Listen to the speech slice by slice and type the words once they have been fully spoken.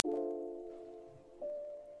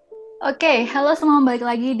Oke, halo semua, balik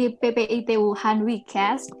lagi di PPIT Wuhan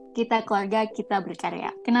Weekcast. Kita keluarga, kita berkarya.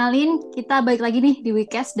 Kenalin, kita balik lagi nih di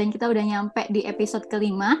Weekcast dan kita udah nyampe di episode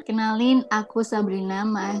kelima. Kenalin, aku Sabrina,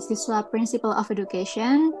 mahasiswa Principle of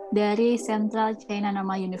Education dari Central China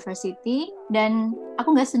Normal University. Dan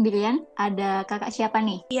aku nggak sendirian, ada kakak siapa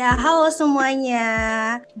nih? Ya, halo semuanya.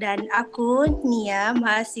 Dan aku Nia,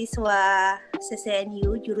 mahasiswa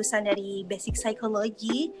CCNU, jurusan dari Basic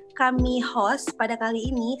Psychology. Kami host pada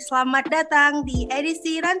kali ini. Selamat datang di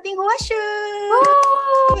edisi Ranting Huashe.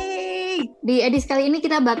 Di edisi kali ini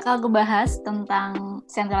kita bakal ngebahas tentang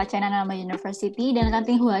Central China Normal University dan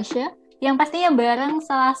Ranting Huashe, yang pastinya bareng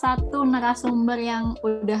salah satu narasumber yang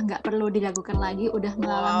udah nggak perlu diragukan lagi, udah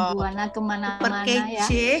melalang buana kemana-mana ya,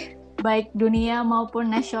 baik dunia maupun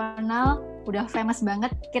nasional, udah famous banget.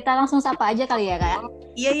 Kita langsung sapa aja kali ya, Kak?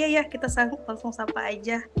 Iya, kita langsung sapa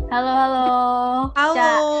aja. Halo.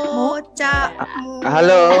 Cakmu.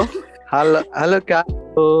 Halo Kak.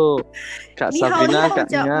 Kak Sabrina,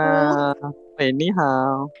 Kak Nia. Ni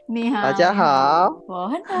hao. Ni hao. Daja hao.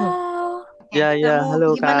 Halo. Ya,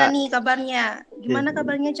 halo Kak. Gimana nih kabarnya? Gimana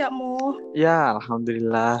kabarnya Cakmu? Ya,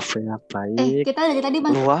 alhamdulillah sehat baik. Kita dari tadi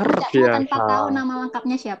luar biasa tanpa tahu nama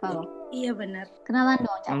lengkapnya siapa loh. Iya benar. Kenalan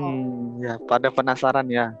dong, Cakmu. Ya, pada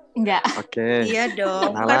penasaran ya? Enggak. Oke. Iya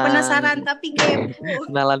dong. Bukan penasaran tapi kepo.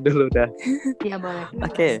 Kenalan dulu dah. Iya boleh.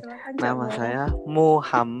 Oke. Nama saya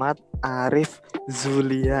Muhammad Arif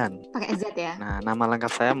Zulian. Pakai Z ya? Nah, nama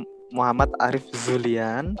lengkap saya Muhammad Arif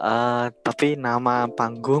Zulian, tapi nama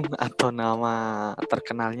panggung atau nama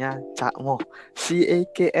terkenalnya Cakmu,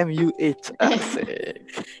 CAKMUH.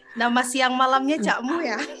 Nama siang malamnya Cakmu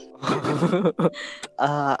ya?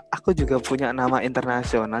 Aku juga punya nama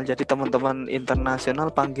internasional, jadi teman-teman internasional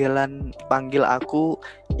panggil aku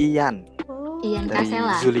Ian. Ian dari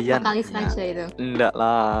Kasela, Zulian. vokalis Raja itu. Enggak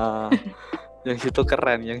lah. Yang situ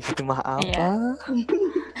keren, yang situ mah apa? Iya.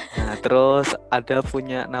 Nah, terus ada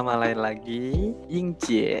punya nama lain lagi,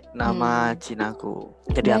 Yingjie, nama Cinaku.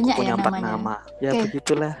 Jadi banyak aku punya ya 4 namanya. nama. Ya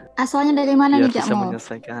begitulah. Asalnya dari mana nih, Bisa Cakmu?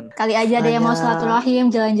 menyelesaikan. Kali aja ada yang mau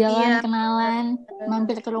silaturahim, jalan-jalan, Iya. kenalan,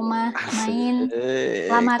 mampir ke rumah, main,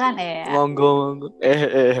 lamaran Monggo.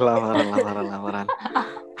 Lamaran.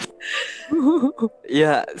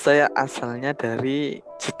 Ya, saya asalnya dari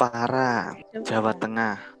Jepara, Jawa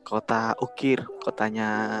Tengah, kota Ukir, kotanya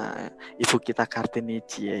ibu kita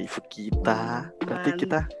Kartinici ya, ibu kita. Berarti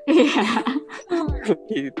kita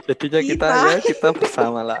jadinya kita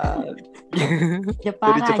bersama lah.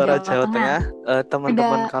 Dari Jepara, Jawa Tengah.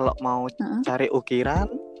 Teman-teman kalau mau cari ukiran,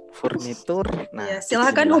 furnitur, nah ya,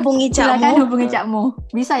 silakan hubungi Cakmu.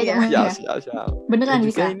 Bisa ya, siap. Beneran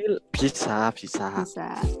bisa? Ini bisa.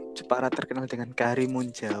 Jepara terkenal dengan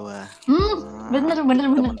karimun Jawa. Bener.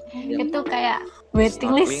 Itu kayak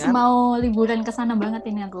waiting list mau liburan ke sana banget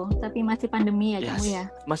ini aku. Tapi masih pandemi ya, Cakmu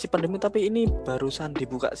ya. Masih pandemi, tapi ini barusan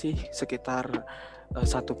dibuka sih sekitar 1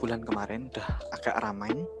 bulan kemarin, udah agak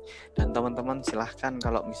ramai. Dan teman-teman silahkan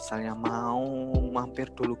kalau misalnya mau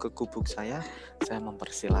mampir dulu ke gubuk saya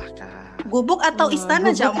mempersilahkan. Gubuk atau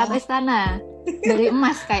istana, Cakmu? Gubuk atau istana? Dari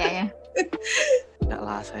emas kayaknya. Enggak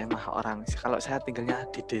lah, saya mah orang, kalau saya tinggalnya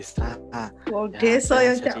di desa. Desa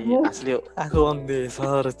ya Cakmu. Asli aku orang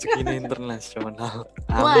desa, rezeki internasional.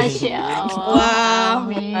 Masya Allah.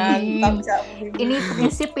 Mantap Cakmu. Ini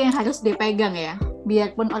prinsip yang harus dipegang ya.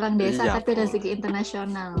 Biarpun orang desa tapi rezeki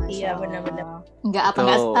internasional. Iya, benar-benar. Enggak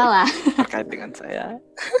salah. Terkait dengan saya.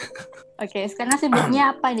 Oke, sekarang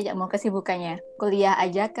sibuknya apa nih, Cak? Mau kesibukannya? Kuliah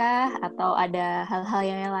aja kah? Atau ada hal-hal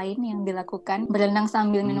yang lain yang dilakukan? Berenang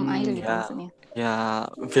sambil minum air gitu maksudnya? Ya,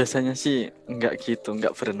 biasanya sih enggak gitu,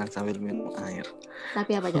 enggak berenang sambil minum air.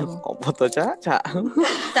 Tapi apa, Cakmu? Apa tuh, Cak?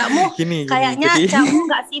 Cakmu gini, kayaknya jadi... Cakmu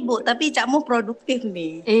enggak sibuk, tapi Cakmu produktif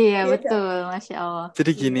nih. Iya, betul. Masya Allah.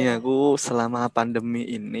 Jadi gini, aku selama pandemi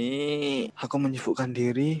ini, aku menyibukkan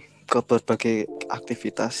diri ke berbagai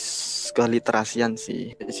aktivitas keliterasian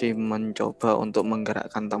sih. Jadi mencoba untuk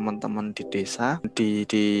menggerakkan teman-teman di desa, di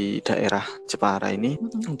daerah Jepara ini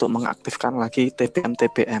untuk mengaktifkan lagi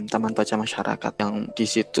TBM Taman Baca Masyarakat, yang di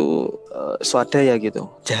situ swadaya gitu.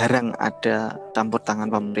 Jarang ada campur tangan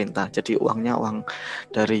pemerintah. Jadi uangnya uang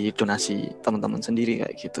dari donasi teman-teman sendiri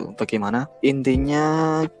kayak gitu. Bagaimana?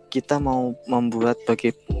 Intinya kita mau membuat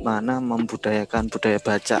bagaimana membudayakan budaya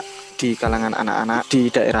baca di kalangan anak-anak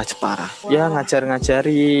di daerah Jepara. Ya,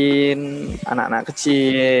 ngajarin anak-anak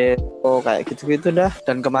kecil, kayak gitu-gitu dah.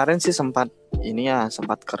 Dan kemarin sih sempat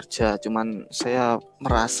kerja, cuman saya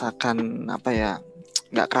merasakan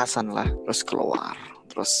nggak kerasan lah, terus keluar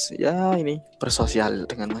Terus ya ini bersosial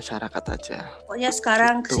dengan masyarakat aja. Pokoknya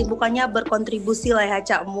sekarang Gitu. kesibukannya berkontribusi lah ya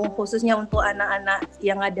Cakmu, khususnya untuk anak-anak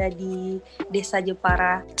yang ada di Desa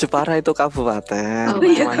Jepara. Jepara itu kabupaten, Oh,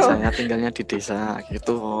 iya, cuman Kak. saya tinggalnya di desa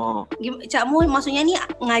gitu. Cakmu maksudnya nih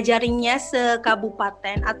ngajarinnya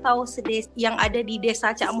sekabupaten atau yang ada di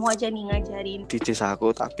desa Cakmu aja nih ngajarin? Di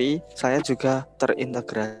desaku, tapi saya juga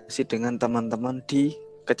terintegrasi dengan teman-teman di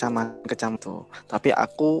kecamatan tuh. Tapi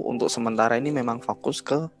aku untuk sementara ini memang fokus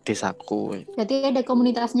ke desaku. Berarti ada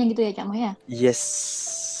komunitasnya gitu ya Cak Mo ya? Yes,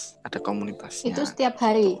 ada komunitasnya. Itu setiap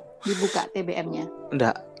hari dibuka TBM-nya?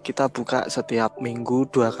 Enggak, kita buka setiap minggu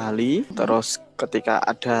 2 kali. Terus ketika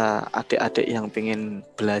ada adik-adik yang pengen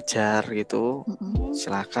belajar gitu,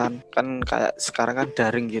 silakan. Kan kayak sekarang kan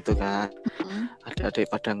daring gitu kan. Adik-adik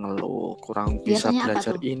pada ngeluh kurang bisa Biasanya apa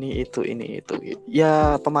belajar tuh? ini itu gitu.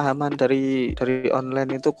 Ya pemahaman dari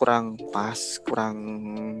online itu kurang pas, kurang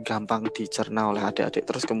gampang dicerna oleh adik-adik.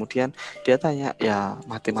 Terus kemudian dia tanya ya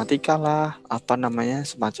matematika lah, apa namanya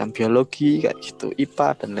semacam biologi kayak gitu, IPA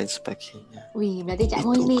dan lain sebagainya. Wih, berarti Cak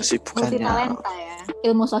Mo Itu ini kesibukannya. multi talenta ya.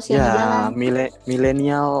 Ilmu sosialnya Ya jalan.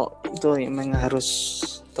 milenial itu memang harus,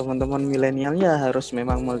 teman-teman milenial ya harus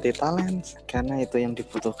memang multi talent karena itu yang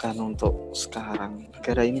dibutuhkan untuk sekarang.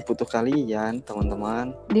 Negara ini butuh kalian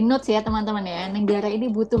teman-teman. Di notes ya teman-teman ya, negara ini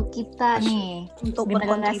butuh kita nih. Untuk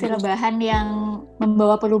Generasi berkontribusi. rebahan yang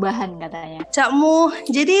membawa perubahan katanya. Cakmu,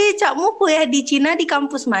 jadi Cakmu kuliah di Cina di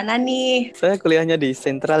kampus mana nih? Saya kuliahnya di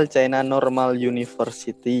Central China Normal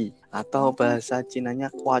University atau bahasa Cinanya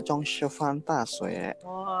Huazhong Shifanta Sue.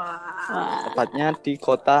 Wah. Wah, Tepatnya di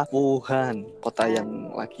kota Wuhan, kota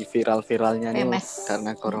yang lagi viral-viralnya nih famous.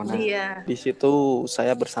 karena corona. Iya. Di situ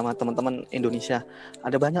saya bersama teman-teman Indonesia.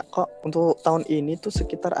 Ada banyak kok. Untuk tahun ini tuh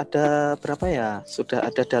sekitar ada berapa ya? Sudah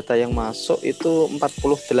ada data yang masuk itu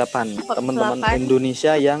 48 teman-teman 48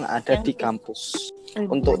 Indonesia yang ada yang di kampus. Eh,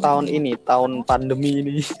 Untuk banyak tahun ya. ini, tahun pandemi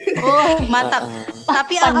ini. Oh, mantap.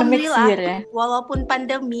 Tapi Pandemic year alhamdulillah, ya. walaupun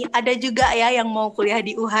pandemi, ada juga ya yang mau kuliah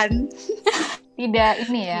di Wuhan. Tidak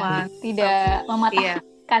ini ya, Mantap. tidak Iya,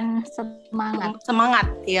 mematahkan semangat. semangat.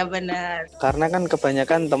 Iya benar. Karena kan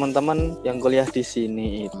kebanyakan teman-teman yang kuliah di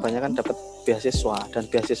sini kebanyakan dapat beasiswa, dan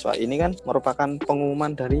beasiswa ini kan merupakan pengumuman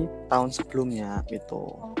dari tahun sebelumnya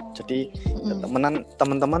gitu. Jadi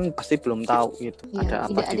teman-teman pasti belum tahu gitu Iya, ada apa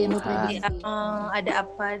tidak di ada yang Wuhan. memprediksi. Ada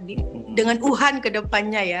apa dengan Wuhan ke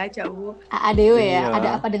depannya ya, Cakmu? AADW ya, Iya. ada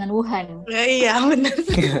apa dengan Wuhan? Iya, benar.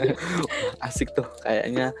 Asik tuh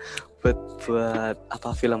kayaknya buat apa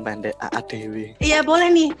film pendek AADW. Iya, boleh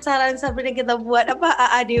nih saran Sabrina kita buat apa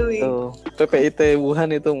AADW. Tuh, PPIT Wuhan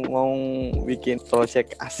itu mau bikin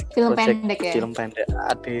project asik, Film project pendek ya? film pendek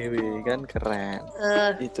AADW kan keren.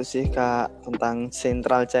 Eh, Itu sih Kak tentang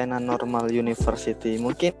Central China Normal University.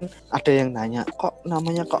 Mungkin ada yang nanya, kok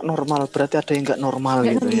namanya kok normal? Berarti ada yang nggak normal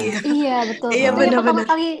gitu ya. Iya betul. Iya, Itu yang pertama benar-benar.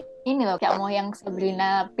 kali ini loh Kak Mo yang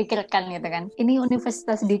Sabrina pikirkan gitu kan. Ini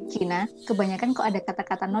universitas di Cina, kebanyakan kok ada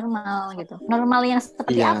kata-kata normal gitu. Normal yang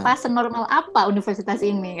seperti Iya. apa, senormal apa universitas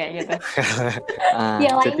ini kayak gitu. Jadi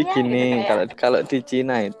lainnya gini, gitu, kayak- kalau di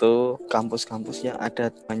Cina itu kampus-kampus yang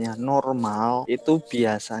ada namanya normal itu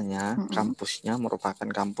biasanya kampusnya merupakan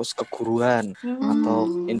kampus keguruan atau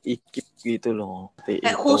IKIP gitu loh. Seperti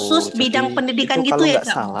Kayak itu. khusus Jadi, bidang pendidikan itu gitu kalau ya, nggak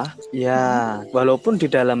Kak? salah, ya walaupun di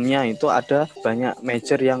dalamnya itu ada banyak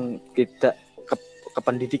major yang tidak ke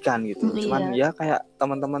pendidikan gitu. Cuman ya kayak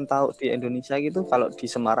teman-teman tahu di Indonesia gitu, kalau di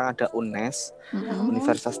Semarang ada UNES,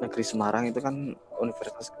 Universitas Negeri Semarang itu kan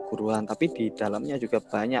universitas keguruan, tapi di dalamnya juga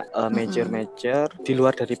banyak major-major di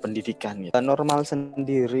luar dari pendidikan gitu. Normal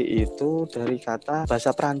sendiri itu dari kata bahasa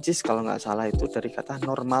Prancis kalau nggak salah, itu dari kata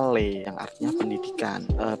normale yang artinya pendidikan.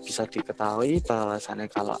 Bisa diketahui bahwasannya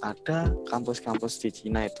kalau ada kampus-kampus di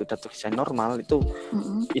Cina itu ada tulisan normal itu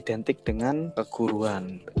identik dengan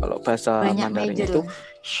keguruan. Kalau bahasa Banyak Mandarin major itu lah.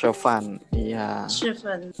 Shovan. Iya.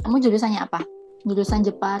 Shiven. Kamu jurusannya apa? Jurusan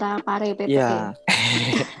Jepara, Pare, PPT. Iya.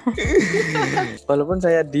 Walaupun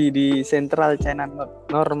saya di Central China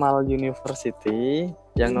Normal University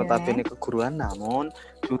yang notabene keguruan, namun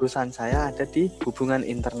jurusan saya ada di hubungan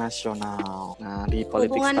internasional. Nah, di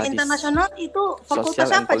Politics Hubungan Studies. internasional itu fakultas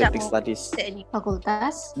Social and apa, Politics Cakmu? Studies.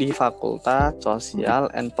 Fakultas. Di Fakultas Social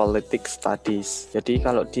and Politics Studies. Jadi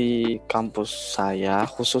kalau di kampus saya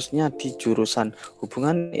khususnya di jurusan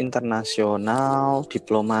hubungan internasional,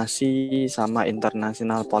 diplomasi sama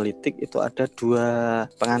internasional politik itu ada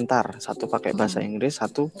 2 pengantar, satu pakai bahasa Inggris,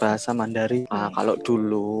 satu bahasa Mandarin. Nah, kalau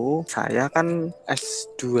dulu saya kan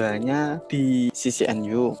S2-nya di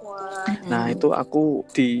CCNU CCNU. Wah, Nah, itu aku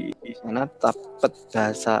di sana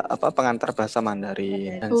dapat pengantar bahasa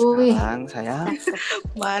Mandarin. Dan Wih. sekarang saya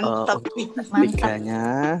mantap untuk nih. Mantap. S3-nya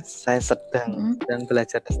saya sedang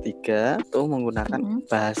belajar S3 itu menggunakan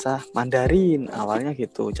bahasa Mandarin awalnya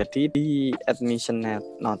gitu. Jadi di admission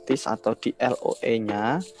notice atau di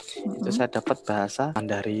LOE-nya itu saya dapat bahasa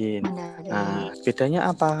Mandarin. Nah, bedanya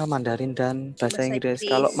apa Mandarin dan bahasa Inggris?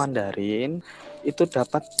 Kalau Mandarin itu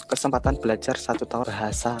dapat kesempatan belajar 1 tahun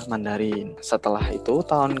bahasa Mandarin. Setelah itu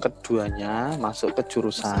tahun keduanya masuk ke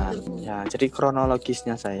jurusan. Ya, jadi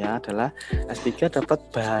kronologisnya saya adalah S3 dapat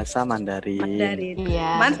bahasa Mandarin.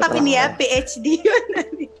 Iya. Mantap ini ya PhD.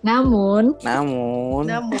 Namun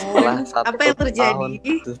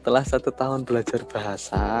setelah 1 tahun belajar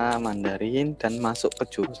bahasa Mandarin dan masuk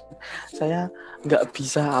ke jurusan, saya nggak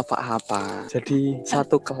bisa apa-apa. Jadi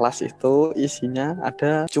satu kelas itu isinya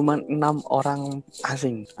ada cuma 6 orang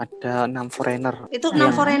asing, ada 6 foreigner. Itu 6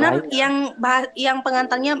 foreigner yang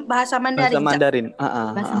pengantarnya bahasa Mandarin.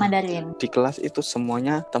 Bahasa Mandarin. Di kelas itu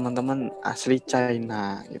semuanya teman-teman asli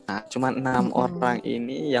China. Nah, cuma 6 orang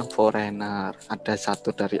ini yang foreigner. Ada 1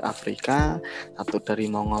 dari Afrika, 1 dari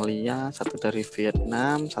Mongolia, 1 dari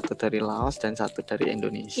Vietnam, 1 dari Laos, dan 1 dari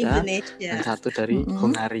Indonesia. Dan 1 dari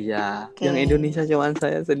Hungaria. Yang Indonesia cuma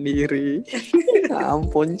saya sendiri.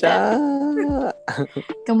 Ampun, Cak.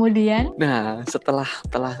 Kemudian? Nah, setelah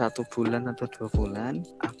 1 bulan atau 2 bulan,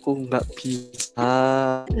 aku nggak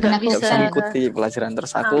bisa mengikuti pelajaran,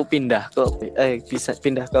 terus aku pindah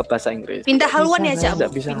ke bahasa Inggris. Pindah haluan ya, Cak?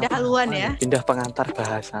 Pindah haluan ya. Pindah pengantar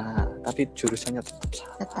bahasa, tapi jurusannya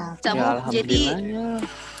tetap sama. Ya, alhamdulillahnya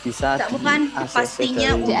bisa. Cak kan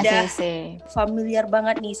pastinya udah ACC. familiar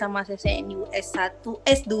banget nih sama CCNU S1,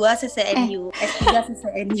 S2 CCNU, S3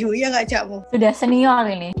 CCNU, ya nggak, Cakmu? Sudah senior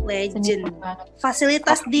ini. Legend.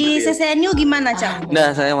 Fasilitas di CCNU gimana, Cak?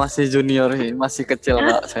 Nah, saya masih junior sih, masih kecil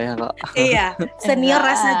kok saya kok. Iya, senior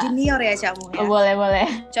rasa junior ya, Cakmu ya. Boleh.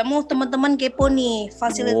 Cakmu teman-teman kepo nih,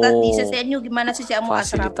 fasilitas di CCNU gimana sih, Cakmu?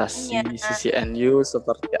 Fasilitas di CCNU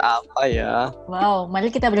seperti apa ya? Wow,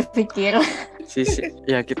 mari kita berpikir.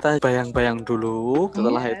 Ya kita bayang-bayang dulu.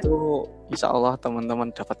 Setelah itu insya Allah teman-teman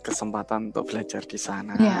dapat kesempatan untuk belajar di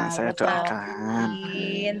sana. Ya, saya doakan.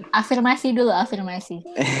 Afirmasi dulu, afirmasi.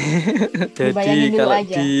 Jadi kalau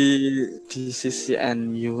di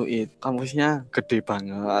CCNU itu kampusnya gede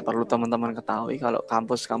banget. Perlu teman-teman ketahui kalau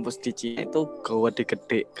kampus-kampus di Cina itu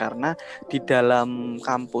gede karena di dalam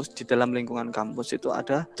kampus, di dalam lingkungan kampus itu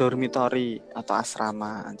ada dormitory atau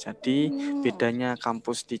asrama. Jadi bedanya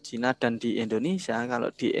kampus di Cina dan di Indonesia, kalau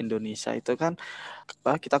di Indonesia itu kan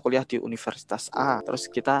kita kuliah di Universitas A, terus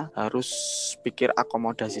kita harus pikir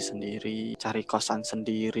akomodasi sendiri, cari kosan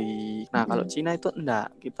sendiri. Nah, kalau Cina itu enggak.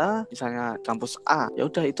 Kita misalnya kampus A, ya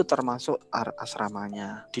udah itu termasuk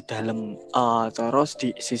asramanya di dalam. Terus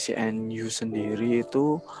di CCNU sendiri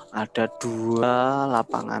itu ada 2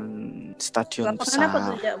 lapangan stadion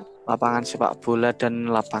besar. Lapangan sepak bola dan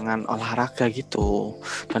lapangan olahraga gitu,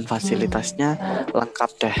 dan fasilitasnya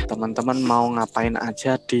lengkap deh. Teman-teman mau ngapain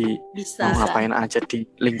aja di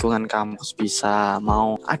lingkungan kampus bisa.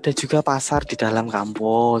 Mau ada juga pasar di dalam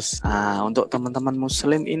kampus. Nah, untuk teman-teman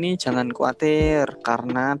muslim ini jangan khawatir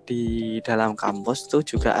karena di dalam kampus tuh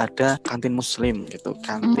juga ada kantin muslim gitu,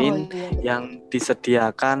 kantin yang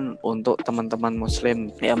disediakan untuk teman-teman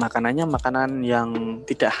muslim. Ya, makanannya makanan yang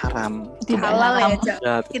tidak haram, halal ya,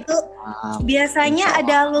 Cak. Itu biasanya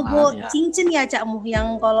ada logo cincin ya, Cakmu,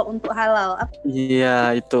 yang kalau untuk halal.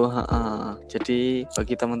 Iya, itu. Jadi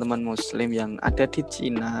bagi teman-teman muslim yang ada di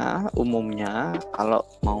Cina, umumnya kalau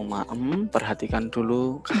mau perhatikan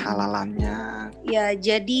dulu kehalalannya. Ya,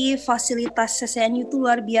 jadi fasilitas CCNU itu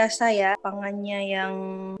luar biasa ya. Lapangannya yang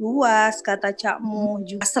luas, kata Cakmu.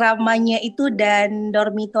 Juga asramanya itu dan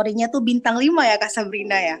dormitorinya tuh bintang 5 ya, Kak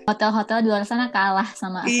Sabrina ya. Hotel-hotel di luar sana kalah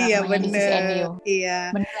sama asramanya di CCNU. Iya.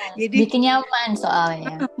 Beneran. Jadi bikin nyaman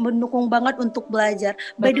soalnya. Mendukung banget untuk belajar.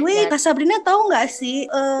 By the way, Kak Sabrina tahu nggak sih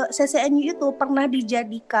CCNU itu pernah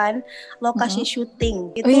dijadikan lokasi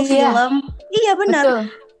syuting. Itu film. Iya, benar.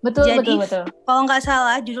 Betul. Kalau nggak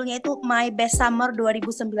salah judulnya itu My Best Summer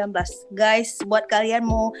 2019. Guys, buat kalian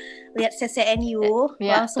mau lihat CCNU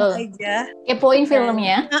langsung aja kepoin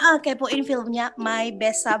filmnya. Kepoin filmnya My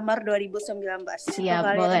Best Summer 2019. Siap,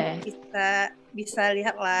 boleh. Bisa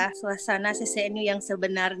lihatlah suasana CCNU yang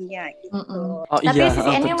sebenarnya gitu. Tapi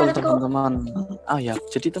CCNU betul teman-teman. Oh ya,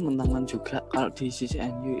 jadi teman-teman juga kalau di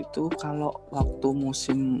CCNU itu kalau waktu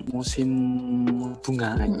musim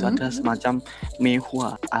bunga itu ada semacam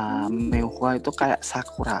mehua. Mehua itu kayak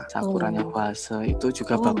sakuranya Oase itu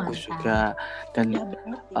juga bagus mantap. juga, dan Ya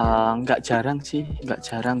banget ya. nggak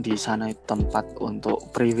jarang di sana itu tempat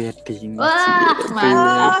untuk pre-wedding. Wah,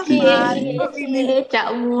 Pre-wedding. mantap ini. Cak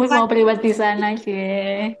Mus mau priwet di sana,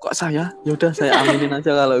 Cie. Kok saya? Ya udah saya aminin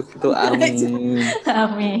aja kalau gitu. Amin.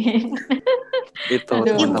 Amin. Itu Aduh.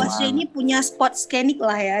 Berarti teman-teman. Wasya ini punya spot scanning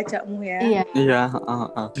lah ya, Cakmu ya. Iya. Iya,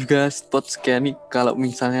 juga spot scanning kalau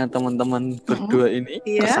misalnya teman-teman berdua ini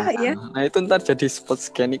Iya, kesana. iya. Nah itu ntar jadi spot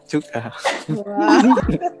scanning juga. Wah.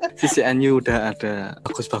 CCNU udah ada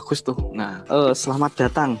bagus-bagus tuh. Nah, selamat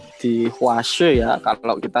datang di Hwashe ya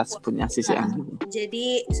kalau kita sebutnya CCNU.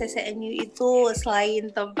 Jadi CCNU itu selain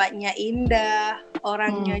tempatnya indah,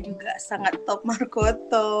 orangnya juga sangat top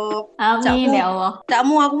markotop. Amin ya Allah.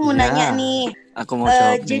 Cakmu, aku mau Iya. nanya nih. Aku mau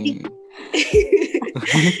jawab jadi- nih.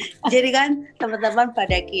 Jadi kan teman-teman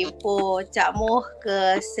pada kepo, Cakmu ke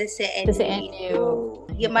CCNU. CCNU.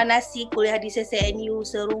 Gimana sih kuliah di CCNU,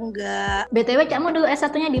 seru nggak? BTW Cakmu dulu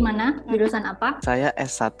S1-nya di mana? Jurusan apa? Saya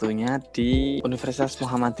S1-nya di Universitas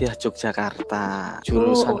Muhammadiyah Yogyakarta.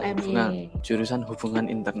 UMY. Jurusan hubungan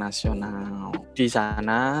internasional. Di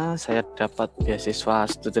sana saya dapat beasiswa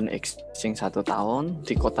student exchange 1 tahun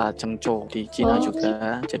di kota Chengzhou di Cina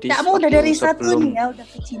juga. Jadi Cakmu udah dari satu sebelum nih ya, udah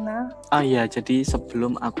ke Cina. iya, jadi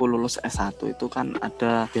sebelum aku lulus S1 itu kan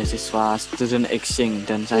ada beasiswa student exchange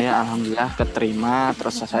dan saya alhamdulillah keterima,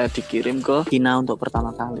 terus saya dikirim ke Cina untuk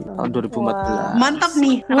pertama kali tahun 2014. Mantap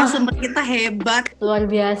nih, Wah. narasumber kita hebat. Luar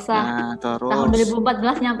biasa. Nah, terus Tahun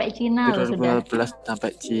 2014 nyampe Cina loh sudah. 2012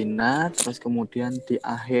 sampai Cina, terus kemudian di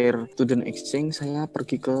akhir student exchange saya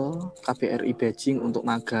pergi ke KBRI Beijing untuk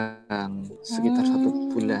magang sekitar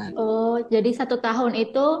 1 bulan. Oh, jadi 1 tahun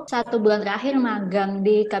itu 1 bulan terakhir magang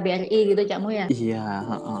di KBRI gitu Cakmu ya? Iya,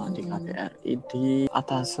 di KBRI di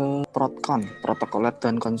Atase Protkon, protokoler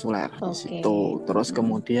dan konsuler di Oke. situ. Terus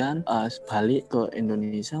kemudian balik ke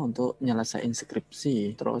Indonesia untuk nyelesain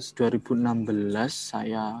skripsi. Terus 2016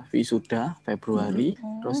 saya wisuda Februari.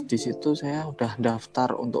 Terus di situ saya udah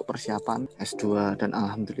daftar untuk persiapan S2 dan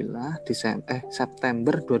alhamdulillah di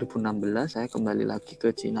September 2016 saya kembali lagi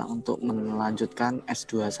ke Cina untuk melanjutkan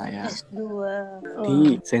S2 saya S2. di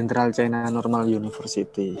Central China Normal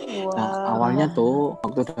University. Nah, awalnya tuh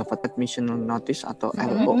waktu dapat admission notice atau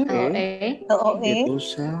LOE LOE. itu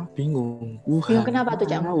saya bingung. Wuhan. Bingung kenapa tuh,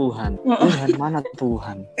 Cak? Mana Wuhan? Wuhan mana tuh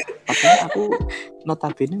Wuhan? Padahal aku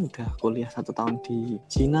notabene udah kuliah 1 tahun di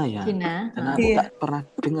Cina ya. Cina. Dan aku Iya. tak pernah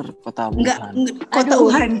dengar kota Enggak, Wuhan. kota Aduh.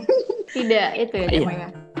 Wuhan. Tidak itu ya Cakmu Iya. ya?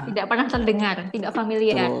 Tidak pernah terdengar, tidak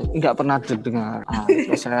familiar. Terus nggak pernah terdengar.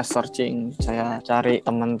 Terus saya searching, saya cari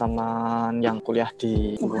teman-teman yang kuliah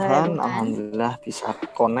di Wuhan. Alhamdulillah bisa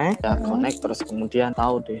connect, terus kemudian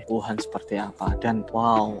tahu deh Wuhan seperti apa. Dan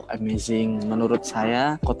wow, amazing. Menurut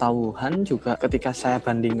saya kota Wuhan juga ketika saya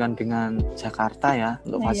bandingkan dengan Jakarta ya,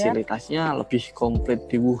 untuk fasilitasnya lebih komplit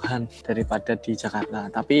di Wuhan daripada di Jakarta.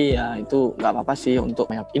 Tapi ya itu nggak apa-apa sih, untuk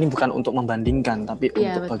ini bukan untuk membandingkan, tapi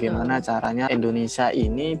Iya, untuk betul. bagaimana caranya Indonesia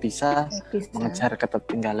ini bisa mengejar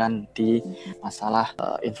ketertinggalan di masalah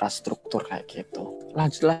infrastruktur kayak gitu.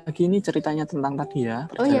 Lanjut lagi, ini ceritanya tentang tadi ya.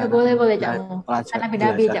 Oh iya, boleh Cakmu. Pelajar-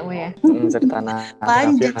 Nabi-nabi belajar. Cakmu ya. Cerita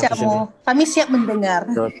Lanjut Cakmu. Kami siap mendengar.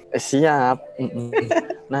 Siap.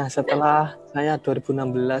 Nah, setelah saya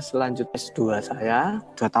 2016 lanjut S2 saya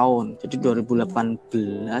 2 tahun. Jadi 2018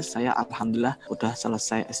 saya alhamdulillah udah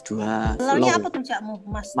selesai S2 Lalunya Law. apa tuh Cakmu,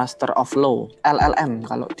 Mas? Master of Law, LLM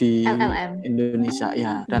kalau di LLM. Indonesia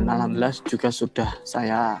ya. Dan alhamdulillah juga sudah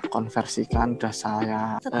saya konversikan, sudah saya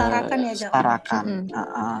Setarakan ya, Cak? setarakan.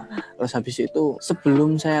 Terus habis itu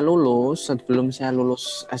sebelum saya lulus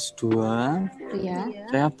S2, Iya.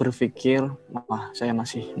 saya berpikir, wah saya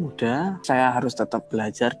masih muda, saya harus tetap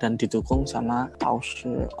belajar dan didukung sama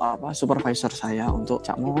supervisor saya untuk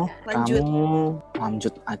Cakmu, Lanjut. kamu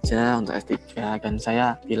lanjut aja untuk S3. Dan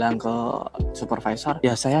saya bilang ke supervisor,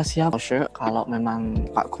 ya saya siap kalau memang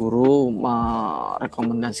Pak Guru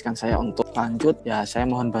merekomendasikan saya untuk lanjut, ya saya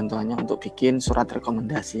mohon bantuannya untuk bikin surat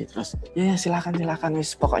rekomendasi. Terus ya silakan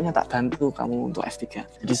wis, pokoknya tak bantu kamu untuk S3.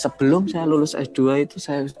 Jadi sebelum saya lulus S2 itu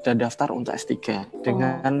saya sudah daftar untuk S3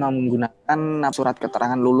 dengan menggunakan surat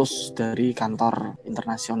keterangan lulus dari kantor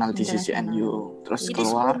internasional di CCNU. CCNU. Terus Jadi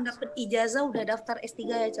keluar. sebelum dapet ijazah udah daftar S3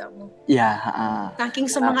 ya Cakmu? Ya, Saking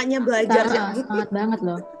semangatnya belajar ya. Sangat banget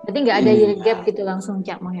loh. Berarti nggak ada year gap gitu langsung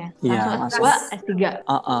Cak Mo ya. Iya, Langsung langsung. S2, S3.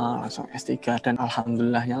 Langsung S3 dan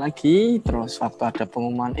alhamdulillahnya lagi terus waktu ada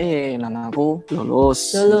pengumuman namaku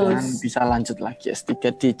lulus dan bisa lanjut lagi S3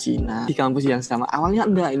 di Cina di kampus yang sama. Awalnya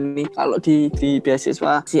enggak, ini kalau di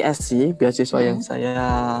beasiswa CSC, beasiswa yang saya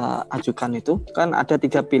ajukan itu kan ada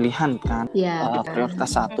 3 pilihan kan.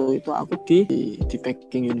 Prioritas 1 itu aku di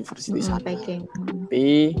Peking University sana. Peking.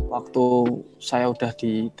 Tapi waktu saya udah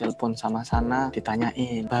ditelepon sama sana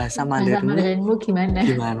ditanyain bahasa Mandarinmu gimana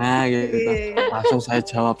gitu. Langsung saya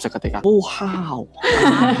jawab seketika, wow,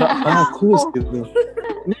 bagus gitu.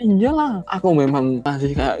 Ini iyalah, aku memang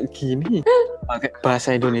masih kayak gini, pakai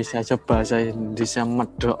bahasa Indonesia aja, bahasa Indonesia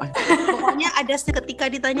medok. Pokoknya ada seketika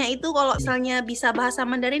ditanya itu kalau misalnya bisa bahasa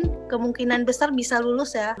Mandarin, kemungkinan besar bisa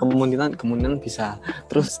lulus ya. Kemungkinan bisa.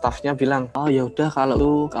 Terus staffnya bilang, oh ya udah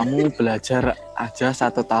kalau kamu belajar aja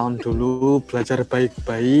 1 tahun dulu, belajar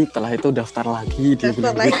baik-baik, setelah itu daftar lagi, dia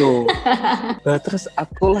bilang gitu. Nah, terus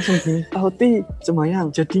aku langsung gini, Ti,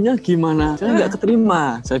 Cemayang, jadinya gimana? Saya nggak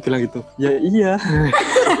keterima. Saya bilang gitu, ya iya.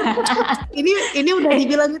 Ini udah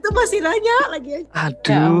dibilang itu masih nanya lagi.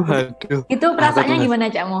 Aduh. Itu perasaannya gimana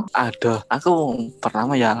Cak Mo? Aduh, aku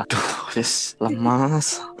pertama ya,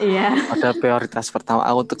 lemas. Iya. Pada prioritas pertama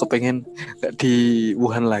aku tuh kepengen di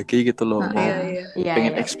Wuhan lagi gitu loh,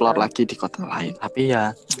 pengen explore lagi di kota lain. Tapi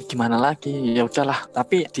ya gimana lagi, ya udahlah.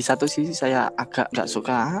 Tapi di satu sisi saya agak nggak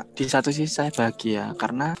suka, di satu sisi saya bahagia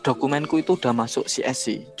karena dokumenku itu udah masuk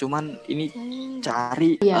CSC. Cuman ini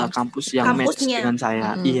cari kampus yang match dengan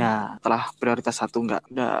saya. Iya, setelah prioritas 1 nggak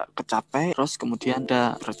kecapai, terus kemudian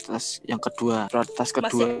ada prioritas yang kedua. Prioritas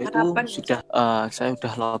kedua itu sudah saya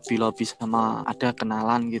udah lobby sama ada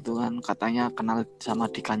kenalan gitu kan, katanya kenal sama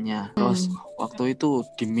dekannya. Terus waktu itu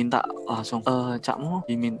diminta langsung Cakmu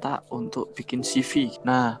diminta untuk bikin CV.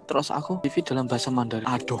 Nah, terus aku CV dalam bahasa Mandarin.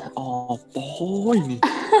 Aduh, opo ini?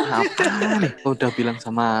 Apa nih? Udah bilang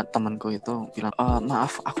sama temanku itu, bilang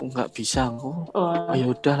maaf aku nggak bisa aku. Oh ya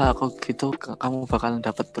udahlah, aku gitu kamu bakalan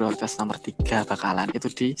dapat prioritas nomor 3 bakalan itu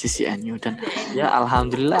di CCNU dan ya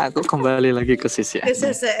alhamdulillah aku kembali lagi ke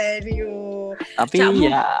CCNU. Tapi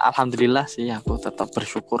ya alhamdulillah sih aku tetap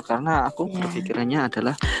bersyukur karena aku berpikirannya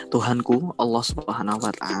adalah Tuhanku Allah Subhanahu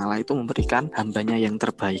wa taala itu memberikan hambanya yang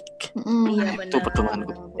terbaik. Itu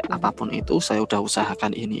pedomanku. Apapun itu saya udah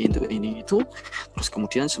usahakan ini itu terus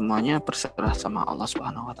kemudian semuanya berserah sama Allah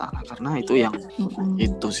Subhanahu wa taala karena itu yang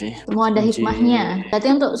itu sih. Semua ada hikmahnya. Berarti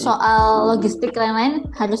untuk soal logistik lain-lain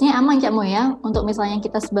harusnya aman Cak Mo ya. Untuk misalnya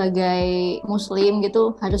kita sebagai muslim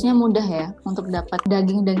gitu harusnya mudah ya untuk dapat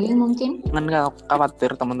daging-daging mungkin. Jangan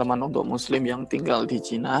khawatir teman-teman untuk muslim yang tinggal di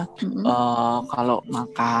Cina, kalau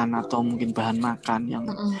makan atau mungkin bahan makan yang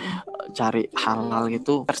cari halal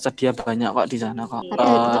itu tersedia banyak kok di sana kok.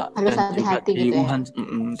 Harus hati-hati di gitu Wuhan, ya.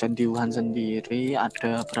 Dan di Wuhan sendiri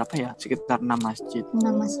ada berapa ya? Sekitar 6 masjid. 6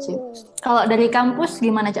 masjid. Kalau dari kampus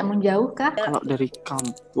gimana Cak Mo, jauh kah? Kalau dari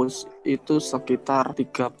kampus itu sekitar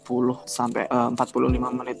 30 sampai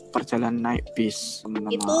 45 menit perjalanan naik bis,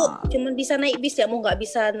 teman-teman. Itu cuma bisa naik bis ya, mau nggak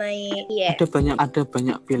bisa naik Ada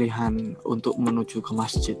banyak pilihan untuk menuju ke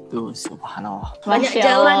masjid tuh, subhanallah. Banyak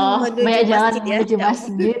jalan menuju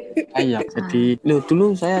masjid. Iya, jadi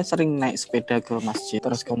dulu saya sering naik sepeda ke masjid,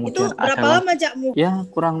 terus kemudian itu berapa lama Jakmu? Ya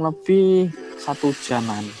kurang lebih 1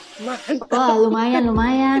 jaman. Wah, lumayan.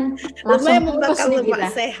 Langsung membakar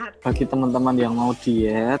lemak sehat. Bagi teman-teman yang mau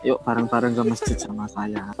diet, yuk bareng-bareng ke masjid sama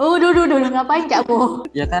saya. Duh, ngapain Cak Mo?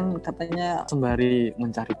 Ya kan katanya sembari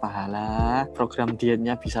mencari pahala, program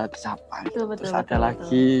dietnya bisa tercapai. Betul, terus ada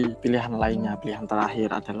lagi pilihan lainnya, pilihan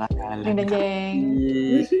terakhir adalah jalan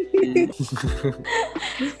kaki.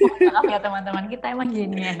 Maaf ya teman-teman, kita emang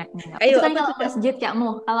gini enaknya. Ayo, itu kan kalau masjid Cak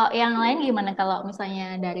Mo. Kalau yang lain gimana? Kalau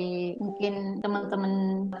misalnya dari mungkin teman-teman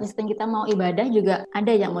Kristen kita mau ibadah juga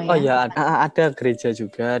ada Cak Mo ya? Oh ya, ada gereja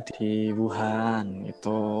juga di Wuhan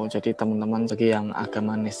itu. Jadi teman-teman bagi yang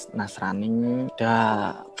agama Nasrani ada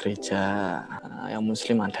gereja, yang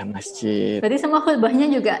Muslim ada masjid. Berarti semua khutbahnya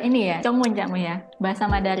juga ini ya, Congmun Cak Mo ya, bahasa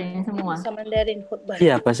Mandarin semua. Bahasa Mandarin khutbah.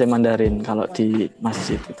 Iya, bahasa Mandarin kalau di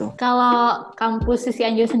masjid itu. Kalau kampus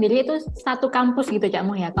CCNU sendiri itu satu kampus gitu Cak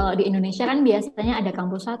Mo ya. Kalau di Indonesia kan biasanya ada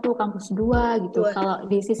kampus 1, kampus 2 gitu. Kalau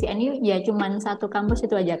di CCNU ya cuman satu kampus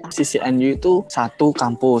itu aja kah? CCNU itu satu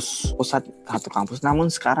kampus, pusat satu kampus. Namun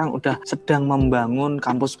sekarang udah sedang membangun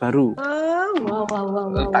kampus baru. Wow.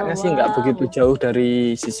 Letaknya sih nggak begitu jauh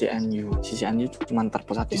dari CCNU. CCNU cuma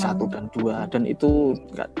terpusat di 1 dan 2, dan itu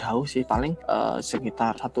nggak jauh sih, paling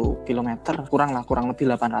sekitar 1 kilometer, kurang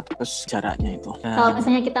lebih 800 jaraknya itu. Kalau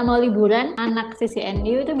misalnya kita mau liburan, anak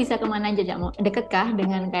CCNU itu bisa kemana aja, Cak? Deket kah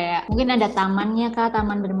dengan kayak mungkin ada tamannya kah,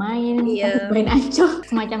 taman bermain, tempat main ancol,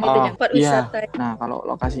 semacam itu, Cak? Tempat wisata. Nah, kalau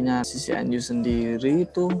lokasinya CCNU sendiri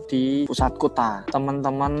itu di pusat kota.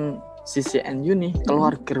 Teman-teman CCNU nih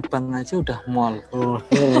keluar gerbang aja udah mall.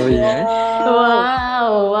 Ya.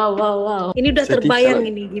 Wow. Ini udah Jadi terbayang kalau-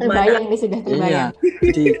 ini gimana? Terbayang nih, sudah terbayang. Iya,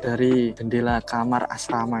 jadi dari jendela kamar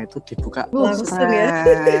asrama itu dibuka Langsung ya.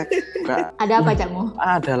 buka. Ada apa, Cakmu?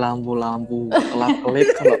 Ada lampu-lampu kelap-kelip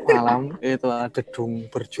kalau malam, itu ada gedung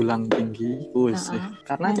berjulang tinggi.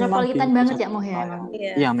 Karena memang Metropolitan di banget, pusat Cakmu ya kota.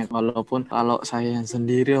 Iya. Iya, walaupun kalau saya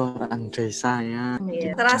sendiri orang desa ya.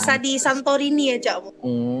 Iya. Terasa di Santorini ya, Cak.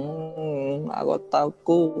 Aku tahu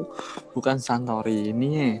bukan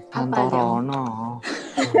Santorini, Apa, Santorono.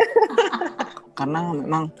 Karena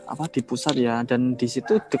memang di pusat ya, dan di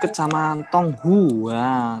situ deket sama Tonghu.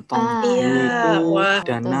 Tonghu itu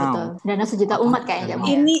danau. Betul. Danau sejuta umat kayaknya, Cakmu.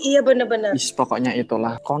 Ini iya benar-benar. Pokoknya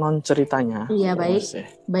itulah konon ceritanya. Iya, baik.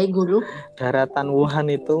 Baik, guru. Daratan Wuhan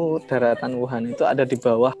itu ada di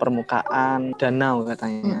bawah permukaan danau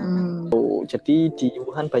katanya. Jadi di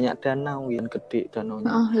Wuhan banyak danau yang gede danaunya.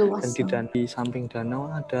 Luas. Dan di samping danau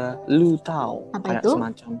ada Lutao. Apa kayak itu?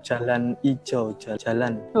 semacam jalan hijau.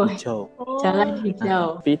 Jalan hijau.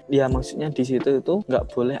 Nah, tapi ya maksudnya di situ itu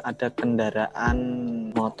nggak boleh ada kendaraan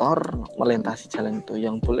motor melintasi jalan itu.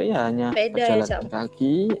 Yang boleh ya hanya Sepeda, pejalan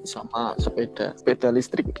kaki sama sepeda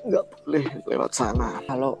listrik, nggak boleh lewat sana.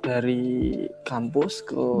 Kalau dari kampus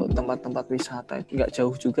ke tempat-tempat wisata itu nggak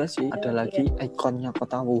jauh juga sih. Ada lagi ikonnya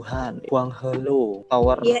kota Wuhan, Guanghello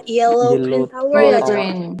Tower. Yellow Green Tower ya, Cak.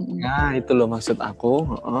 Nah, itu loh maksud aku.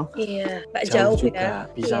 Iya, nggak jauh juga. ya.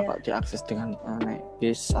 Bisa Iya. Pak diakses dengan naik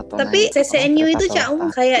bis atau Tapi naik CCNU itu, kereta Cak,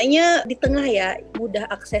 swasta. kayaknya di tengah ya, mudah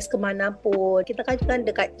akses kemanapun. Kita kan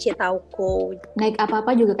dekat Citauco. Naik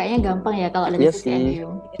apa-apa juga kayaknya gampang ya kalau dari Iya CCNU.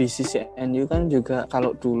 Di CCNU kan juga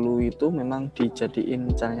kalau dulu itu memang dijadiin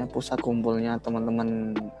misalnya pusat kumpulnya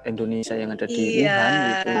teman-teman Indonesia yang ada di Wuhan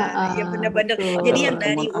gitu. Iya benar-benar. Betul. Jadi yang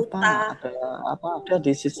dari Teman-teman ada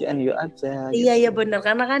di CCNU aja. Iya benar,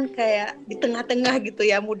 karena kan kayak di tengah-tengah gitu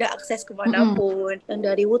ya, mudah akses kemanapun. Yang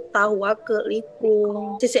dari Wuta, Wake,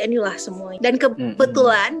 Likung, CCNU lah semuanya. Dan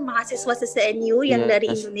kebetulan mahasiswa CCNU yang dari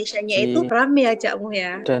Indonesianya itu rame ya, Cakmu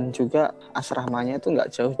ya. Dan juga asramanya itu nggak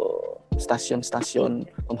jauh stasiun-stasiun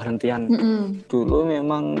pemberhentian. Dulu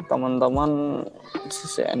memang teman-teman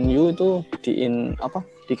CCNU itu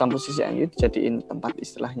di kampus CCNU dijadiin tempat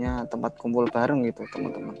istilahnya tempat kumpul bareng gitu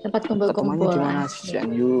teman-teman. Tempat kumpul-kumpul. Ketemuannya di mana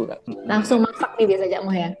CCNU? Langsung masak nih biasa,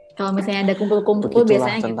 Cakmu ya. Kalau misalnya ada kumpul-kumpul Begitulah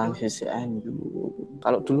biasanya tentang gitu. CCNU.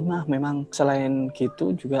 Kalau dulu mah memang selain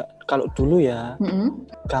gitu juga kalau dulu ya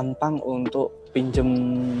gampang untuk pinjem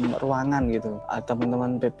ruangan gitu.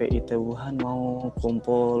 Teman-teman PPIT Wuhan mau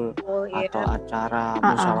kumpul atau acara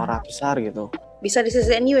musyawarah besar gitu. Bisa di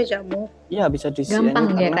CCNU ya, Cakmu? Iya, bisa di Gampang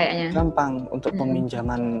CCNU ya karena kayaknya. gampang untuk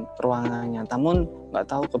peminjaman ruangannya. Namun nggak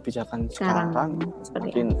tahu kebijakan sekarang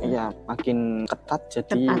makin ketat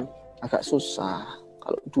jadi agak susah.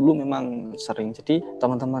 Kalau dulu memang sering, jadi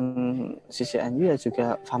teman-teman CCNU ya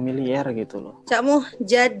juga familiar gitu loh. Cakmu,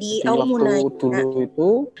 jadi aku mau nanya. Dulu itu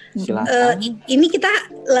silakan. Ini kita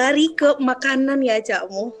lari ke makanan ya,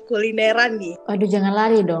 Cakmu, kulineran nih. Waduh, jangan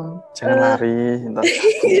lari dong. Jangan lari, ntar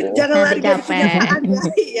jangan Nanti lari dari capek. kenyataan ya.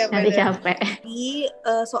 Iya, Nanti bener. capek. Jadi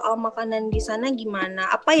soal makanan di sana gimana?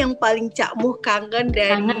 Apa yang paling Cakmu kangen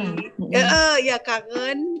dari? Ya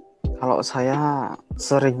kangen. Kalau saya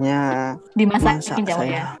seringnya dimasakin, Cakmu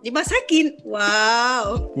ya. Dimasakin.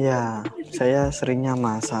 Wow. Ya, saya seringnya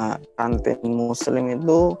masak. Kantin Muslim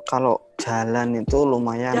itu kalau jalan itu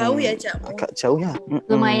lumayan jauh ya, Cakmu? Agak jauh ya.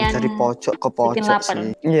 Lumayan dari pojok ke pojok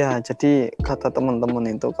sih. Iya, jadi kata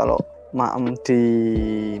teman-teman itu kalau maem di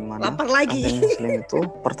mana lapar lagi. kantin Muslim itu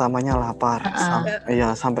pertamanya lapar.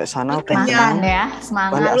 Sampai sana makan ya,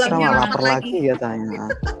 semangat. Balik asrama lapar lagi katanya.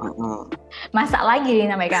 Masak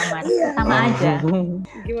lagi sampai kamar. Sama aja.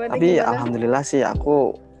 Tapi alhamdulillah sih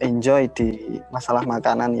aku enjoy di masalah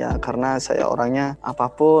makanan ya, karena saya orangnya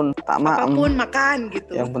apapun makan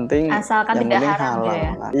gitu. Yang penting asalkan yang tidak penting haram halal.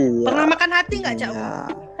 ya. Iya. Pernah makan hati nggak, Cakmu?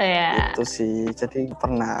 Iya. Itu sih. Jadi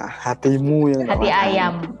pernah hatimu yang hati makan.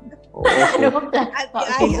 Ayam.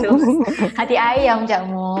 Hati ayam,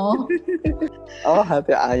 Cakmu. Oh,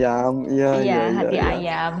 hati ayam. Iya, hati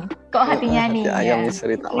ayam. Kok hatinya nih? Hati ayam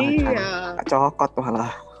cerita Iya. cokot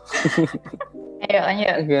malah.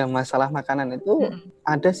 Ayo. Ya, masalah makanan itu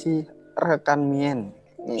ada sih rekan mien.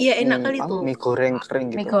 Iya, enak kali tuh. Mie goreng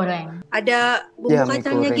kering Mie gitu. goreng. Ada Ya, bumbu mie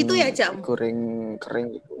kacangnya goreng, gitu ya, Cak? mie goreng kering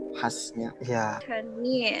gitu khasnya. Ya, Rekan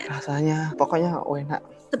mien. rasanya pokoknya enak.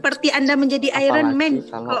 Seperti Anda menjadi Iron Man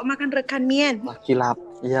Apalagi kalau makan rekan mien. lagi lap.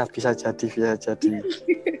 Ya, bisa jadi.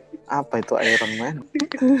 Apa itu Iron Man?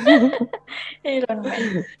 Iron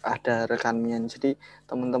Man. Ada rekan mien. Jadi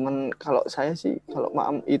teman-teman, kalau saya sih kalau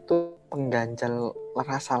maam itu pengganjal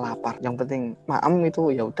rasa lapar. Yang penting maam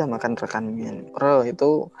itu ya udah makan rekan mien. Ro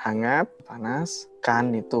itu hangat, panas,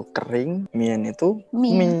 kan itu kering, mien itu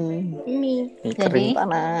mie kering Jadi,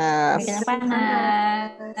 panas. bikinnya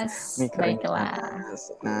panas. Mie kering Baiklah. panas.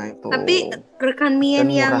 Nah, itu. Tapi rekan mien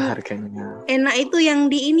dan yang murah harganya. enak itu yang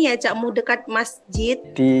di ini ya, Cak, mau dekat masjid.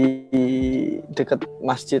 Di dekat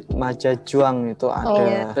Masjid Majajuang itu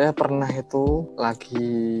ada. Saya pernah itu lagi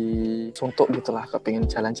suntuk gitulah, kepingin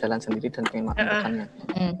jalan-jalan sendiri dan pengen makan rekannya.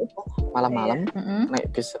 Malam-malam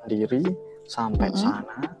naik bis sendiri sampai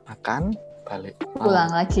sana, makan, balik.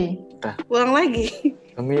 Pulang lagi. Pulang lagi.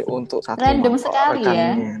 Demi untuk satu Random mangkok sekali ya.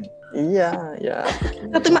 rekannya. Iya, ya.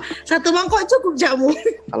 Satu mangkok cukup, Jakmu.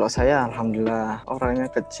 Kalau saya alhamdulillah orangnya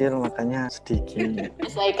kecil makanya sedikit.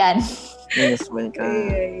 Menyesuaikan.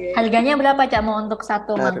 Iya. Harganya berapa, Cak, mau untuk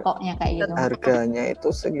satu mangkoknya kayak gitu? Harganya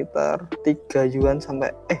itu sekitar 3 yuan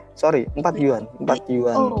sampai 4 yuan. 4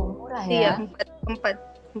 yuan. Oh, murah ya. Iya,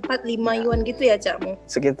 4-5 yuan gitu ya, Cakmu.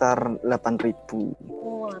 Sekitar 8.000.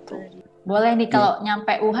 Oh, apa? Boleh nih kalau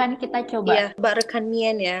nyampe Wuhan kita coba. Iya, rekan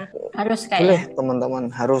mien ya. Harus Boleh kayaknya.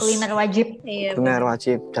 teman-teman, harus Kuliner wajib. Iya. kuliner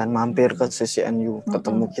wajib dan mampir ke CCNU,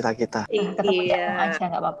 ketemu kita. Ketemu Cak aja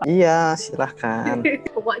nggak apa-apa. Iya, silahkan.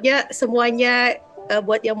 Pokoknya semuanya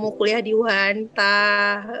buat yang mau kuliah di Wuhan,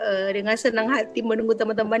 dengan senang hati menunggu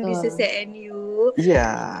teman-teman di CCNU.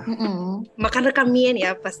 Iya. Makan rekan mien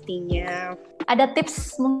ya pastinya. Ada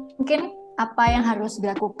tips mungkin apa yang harus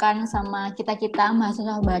dilakukan sama kita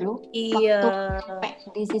mahasiswa baru Iya. waktu nyampe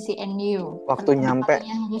di CCNU? Waktu nyampe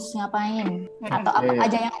harus ngapain? Atau apa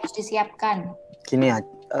aja yang harus disiapkan?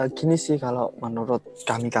 Gini sih kalau menurut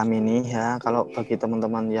kami nih ya, kalau bagi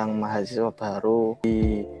teman-teman yang mahasiswa baru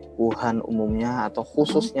di Wuhan umumnya atau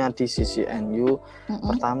khususnya di CCNU,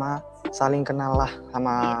 pertama saling kenal lah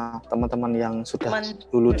sama teman-teman yang sudah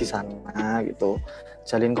dulu di sana gitu.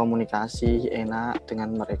 Jalin komunikasi enak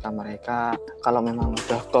dengan mereka. Kalau memang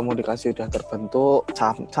komunikasi udah terbentuk,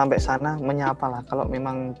 sampai sana menyapa lah. Kalau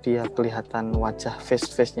memang dia kelihatan wajah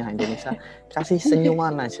face-nya Indonesia, kasih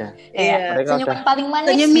senyuman aja. Iya. Mereka senyuman udah paling manis.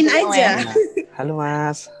 Senyumin gitu, aja. Halo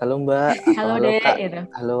Mas, halo Mbak, halo Dek, Kak, gitu.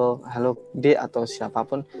 halo Dek atau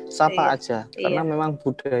siapapun, sapa aja. Karena memang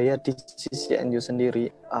budaya di CCNU sendiri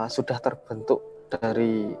sudah terbentuk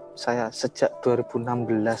dari saya sejak 2016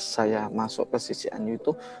 saya masuk ke CCNU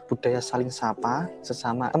itu, budaya saling sapa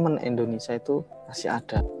sesama teman Indonesia itu masih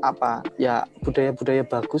ada. Apa ya, budaya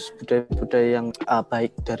bagus, budaya yang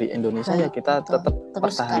baik dari Indonesia ya kita tetap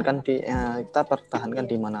pertahankan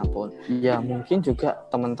dimanapun. Ya mungkin juga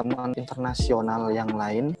teman-teman internasional yang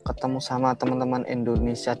lain ketemu sama teman-teman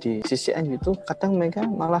Indonesia di CCNU itu kadang mereka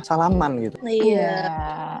malah salaman gitu. Iya.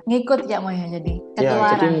 Ngikut ya mau ya jadi.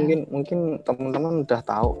 Ya, jadi mungkin teman-teman udah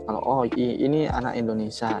tahu kalau ini anak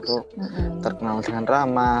Indonesia tuh terkenal dengan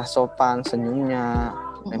ramah, sopan, senyumnya,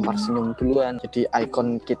 lempar senyum duluan, jadi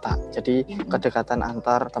ikon kita. Jadi kedekatan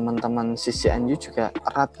antar teman-teman CCNU juga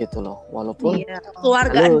erat gitu loh, walaupun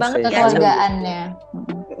keluargaan banget ya. Keluargaannya.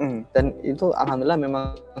 Dan itu alhamdulillah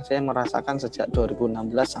memang saya merasakan sejak 2016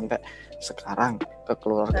 sampai sekarang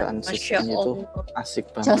kekeluargaan CCNU itu asik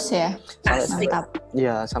banget. Jos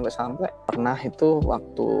ya. Sampai pernah itu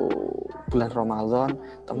waktu bulan Ramadan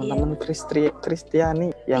teman-teman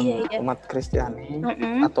Kristiani yang umat Kristiani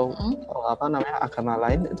atau agama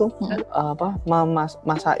lain itu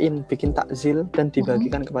masain, bikin takjil dan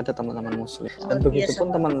dibagikan kepada teman-teman muslim. Dan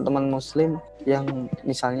begitupun teman-teman muslim yang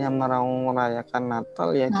misalnya mau merayakan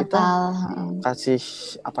Natal ya kita kasih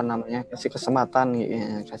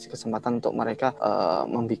kesempatan untuk mereka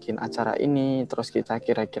membuat acara ini, terus kita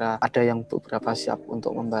kira-kira ada yang beberapa siap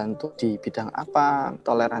untuk membantu di bidang apa.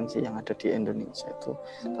 Toleransi yang ada di Indonesia itu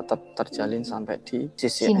tetap terjalin sampai di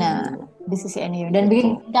CCNU. Di CCNU. Dan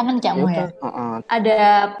bikin kangen Cak Mo ya.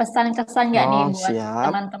 Ada pesan-kesan nggak nih buat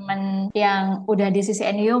teman-teman yang udah di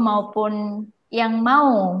CCNU maupun yang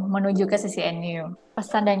mau menuju ke CCNU?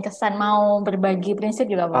 Pesan dan kesan, mau berbagi prinsip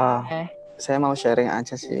juga boleh. Saya mau sharing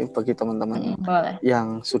aja sih bagi teman-teman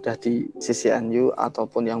yang sudah di CCNU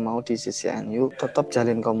ataupun yang mau di CCNU, tetap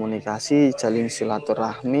jalin komunikasi, jalin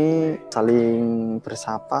silaturahmi, saling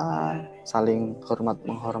bersapa, saling hormat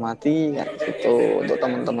menghormati, kayak gitu. Untuk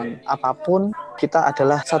teman-teman apapun kita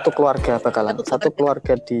adalah satu keluarga bakalan. Satu Satu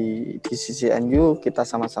keluarga di CCNU, kita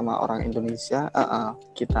sama-sama orang Indonesia.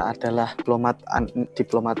 Kita adalah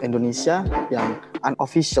diplomat Indonesia yang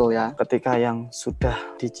unofficial ya. Ketika yang sudah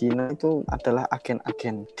di Cina itu adalah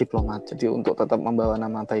agen-agen diplomat. Jadi untuk tetap membawa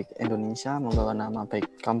nama baik Indonesia, membawa nama baik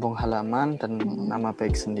kampung halaman dan nama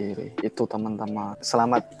baik sendiri. Itu teman-teman.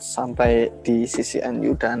 Selamat sampai di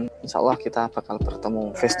CCNU dan insya Allah kita bakal bertemu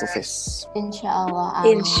face to face. Insya Allah.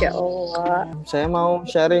 Insya Allah. Saya mau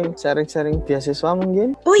sharing beasiswa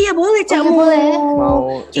mungkin. Oh iya boleh Cak Oh, iya, Mu. boleh. Mau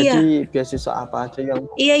jadi beasiswa apa aja yang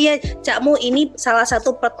Iya Cak Mu, ini salah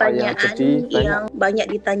satu pertanyaan jadi yang banyak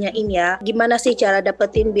ditanyain ya. Gimana sih cara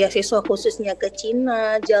dapetin beasiswa khususnya ke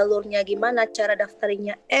Cina? Jalurnya gimana? Cara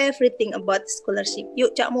daftarinnya? Everything about scholarship.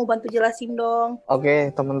 Yuk Cak Mu bantu jelasin dong.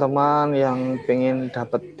 Oke, teman-teman yang pengen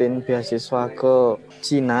dapetin beasiswa ke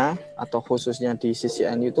Cina atau khususnya di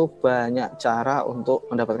CCNU itu banyak cara untuk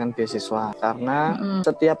mendapatkan beasiswa karena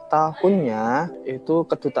setiap tahunnya itu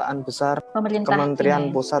kedutaan besar Pemerintah Kementerian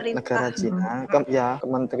Cina. Pusat Negara Cina,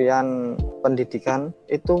 Kementerian Pendidikan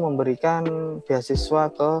itu memberikan beasiswa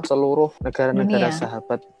ke seluruh negara-negara Dunia.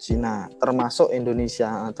 sahabat Cina, termasuk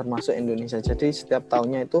Indonesia. Jadi setiap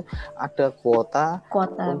tahunnya itu ada kuota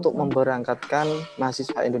untuk memberangkatkan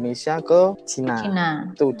mahasiswa Indonesia ke Cina.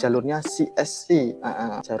 Itu jalurnya CSC.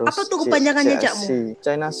 Apa tuh kepanjangannya, Cak Mu?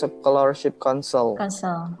 China Scholarship Council.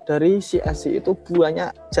 Dari CSC itu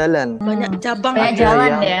banyak jalan. Banyak cabang. Banyak Ada jalan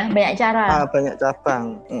yang- ya, banyak cara. Banyak cabang.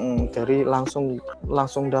 Dari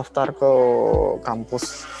langsung daftar ke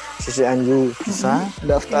kampus CCNU bisa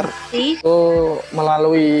daftar itu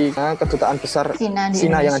melalui kedutaan besar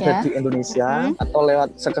Cina yang ada di Indonesia atau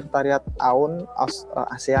lewat sekretariat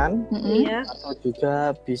ASEAN Iya. atau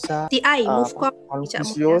juga bisa TI, Movecom.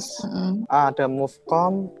 Confucius, ada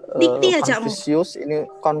Movecom, Dikti ya, Cak Mu? Confucius, ini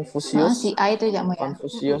Confucius, Si A itu Cak Mu ya.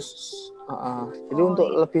 Confucius. Jadi untuk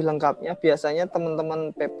lebih lengkapnya biasanya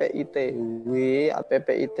teman-teman PPITW atau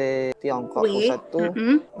PPIT Tiongkok pusat itu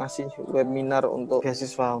ngasih webinar untuk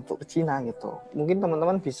beasiswa untuk ke Cina gitu. Mungkin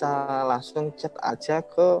teman-teman bisa langsung chat aja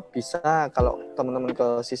kalau teman-teman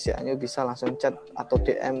ke CCNU bisa langsung chat atau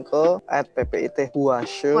DM ke @PPIT atau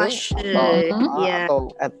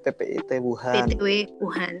 @PPIT PTW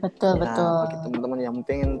Wuhan. Betul. Bagi teman-teman yang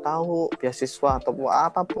pengen tahu beasiswa atau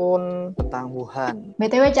apapun tentang Wuhan.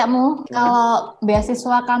 BTW Cak Mu, kalau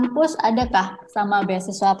beasiswa kampus adakah sama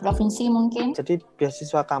beasiswa provinsi mungkin? Jadi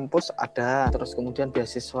beasiswa kampus ada, terus kemudian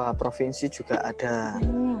beasiswa provinsi juga ada.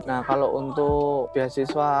 Nah, kalau untuk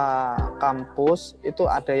beasiswa kampus itu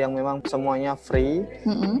ada yang memang semuanya free.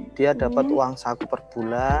 Dia dapat uang saku per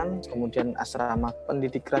bulan, kemudian asrama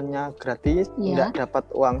pendidikannya gratis, nggak dapat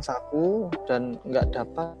uang saku dan nggak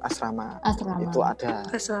dapat asrama. Itu ada.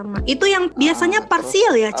 Asrama. Itu yang biasanya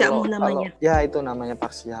parsial ya, Cak Mu namanya? Ya, itu namanya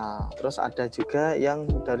parsial. Terus ada juga yang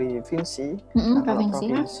dari provinsi. Nah, kalau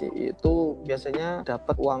provinsi itu biasanya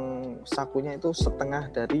dapat uang sakunya itu setengah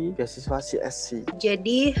dari beasiswa CSC.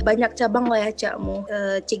 Jadi banyak cabang lah ya, Cak Mu.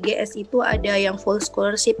 CGS itu ada yang full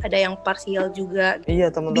scholarship, ada yang parsial juga. Iya,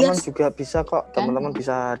 teman-teman juga bisa kok. Teman-teman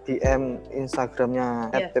bisa DM Instagramnya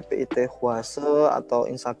 @PPIT_Huase atau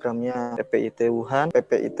Instagramnya PPIT Wuhan,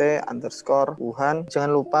 PPIT_Wuhan. Jangan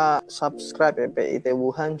lupa subscribe PPIT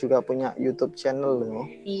Wuhan juga punya YouTube channel loh.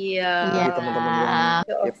 Iya. Jadi teman-teman yang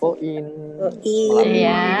kepoin.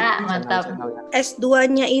 Iya, mantap.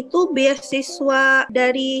 S2-nya itu beasiswa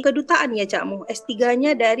dari kedutaan ya, Cak Mu?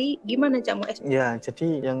 S3-nya dari gimana, Cak Mu? Ya,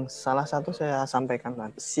 jadi yang salah satu saya sampaikan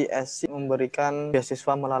tadi, CSC memberikan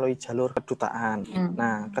beasiswa melalui jalur kedutaan.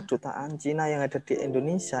 Nah, kedutaan Cina yang ada di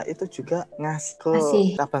Indonesia itu juga ngasih ke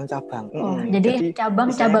cabang-cabang. Jadi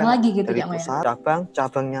cabang-cabang lagi gitu dari ya, Mu?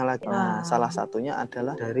 Cabang-cabangnya lagi. Nah, salah satunya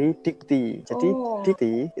adalah dari Dikti. Jadi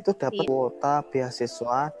Dikti itu dapat kuota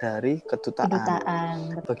beasiswa dari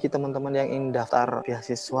kedutaan. Bagi teman-teman yang ingin daftar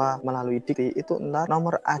beasiswa melalui Dikti itu ntar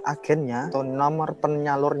nomor agennya atau nomor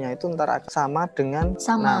penyalurnya itu ntar sama dengan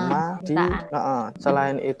nama di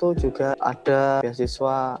selain itu juga ada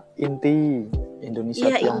beasiswa inti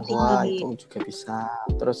Indonesia Tionghoa itu juga bisa.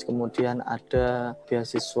 Terus kemudian ada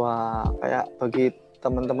beasiswa kayak bagi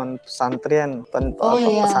teman-teman pesantren,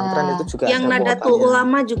 pesantren itu juga yang ada Nadatul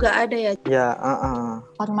Ulama juga ada ya. Ya,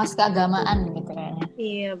 ormas keagamaan gitu kayaknya.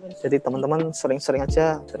 Iya, benar. Jadi teman-teman sering-sering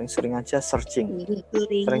aja searching.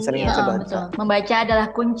 Sering-sering aja baca. Betul. Membaca adalah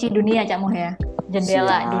kunci dunia, Cak Mu ya.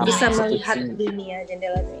 Jendela dunia. Bisa melihat dunia,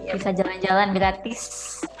 jendela dunia. Bisa jalan-jalan gratis.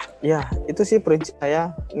 Ya, itu sih prinsip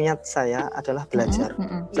saya, niat saya adalah belajar.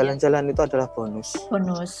 Jalan-jalan itu adalah bonus.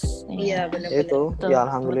 Iya, benar-benar. Itu, ya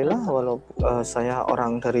alhamdulillah walaupun saya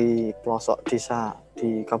orang dari pelosok desa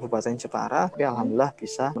di Kabupaten Jepara, tapi alhamdulillah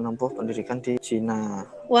bisa menempuh pendidikan di Cina.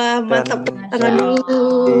 Wah, mantap.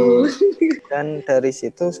 Dan dari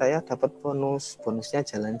situ saya dapat bonusnya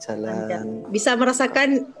jalan-jalan. Bisa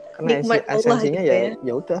merasakan Karena nikmat Allah esensinya gitu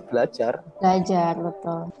ya udah belajar.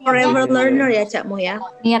 Betul. Forever learner ya Cak Mo ya.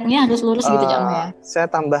 Niatnya harus lurus gitu Cak Mo ya. Saya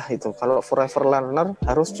tambah itu, kalau forever learner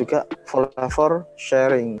harus juga forever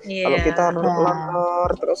sharing. Kalau kita learner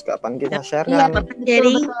terus kapan kita share kan?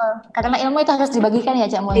 Betul. Karena ilmu itu harus dibagikan ya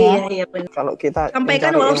Cak Mo ya. Iya benar. Kalau kita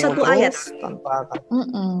sampaikan mencari walau ilmu satu terus ayat tanpa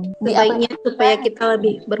sebaiknya supaya kita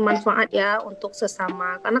lebih bermanfaat ya untuk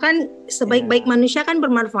sesama. Karena kan sebaik-baik manusia kan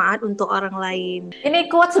bermanfaat untuk orang lain.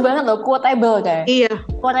 Ini quotes banget loh, quotable kan. Iya.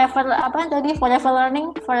 Forever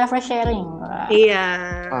learning, forever sharing. Iya.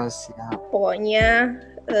 siap. Pokoknya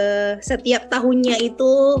setiap tahunnya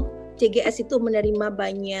itu CGS itu menerima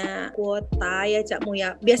banyak kuota ya Cak Mu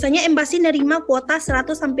ya. Biasanya embasi nerima kuota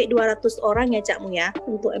 100 sampai 200 orang ya Cak Mu ya.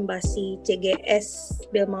 Untuk embasi CGS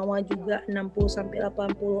Belmawa juga 60 sampai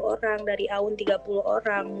 80 orang, dari AUN 30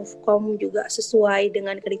 orang, Mufcom juga sesuai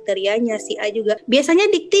dengan kriterianya, CA juga. Biasanya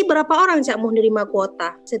Dikti berapa orang Cak Mu nerima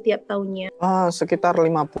kuota setiap tahunnya? Sekitar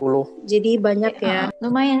 50. Jadi banyak ya.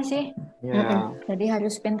 Lumayan sih. Ya. Jadi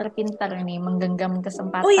harus pintar-pintar nih menggenggam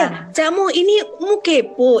kesempatan. Oh ya, Cak Mu ini mu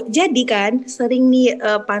kepo. Jadi kan sering nih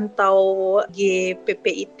pantau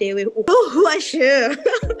GPPITW. Wasya.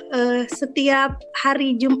 Setiap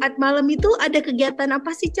hari Jumat malam itu ada kegiatan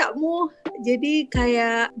apa sih Cak Mu? Jadi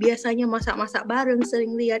kayak biasanya masak-masak bareng,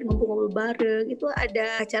 sering lihat ngumpul-ngumpul bareng. Itu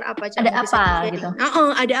ada acara apa? Ada apa gitu?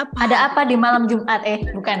 Ada apa? Ada apa di malam Jumat?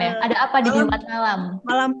 Bukan ya? Ada apa di Jumat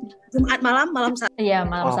malam? Jumat malam Sabtu. Iya,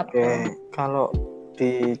 malam Sabtu. Kalau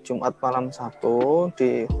di Jumat malam Sabtu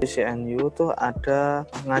di CNU tuh ada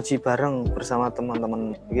ngaji bareng bersama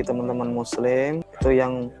teman-teman. Bagi teman-teman Muslim itu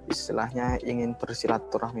yang istilahnya ingin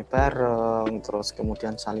bersilaturahmi bareng, terus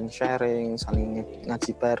kemudian saling sharing, saling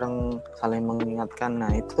ngaji bareng, saling mengingatkan.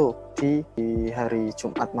 Nah itu di hari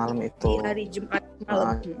Jumat malam itu. Di hari Jumat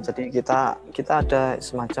malam. Jadi kita ada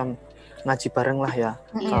semacam ngaji bareng lah ya.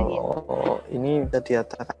 Kalau ini bisa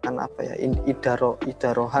dikatakan apa ya,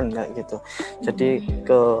 idarohan kayak gitu. Jadi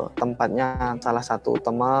ke tempatnya salah satu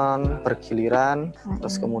teman bergiliran,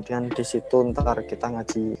 terus kemudian di situ ntar kita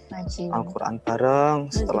ngaji Al-Quran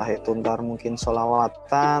bareng. Setelah itu ntar mungkin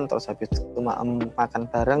sholawatan, terus habis itu makan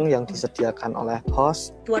bareng yang disediakan oleh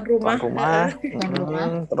host tuan rumah.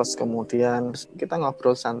 Terus kemudian kita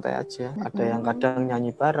ngobrol santai aja. Ada yang kadang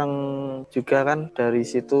nyanyi bareng juga kan. Dari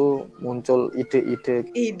situ muncul ide-ide,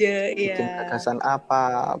 bikin gagasan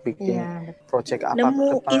apa, bikin project apa,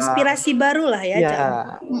 nemu inspirasi baru lah ya.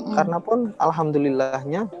 Karena pun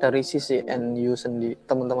alhamdulillahnya dari sisi NU sendiri,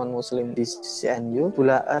 teman-teman Muslim di sisi NU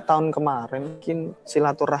tahun kemarin bikin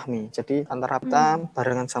silaturahmi. Jadi antara kita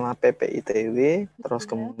barengan sama PPITW, terus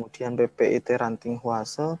kemudian PPIT Ranting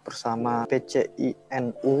Huase bersama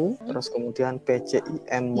PCINU, terus kemudian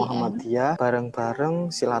PCIM Muhammadiyah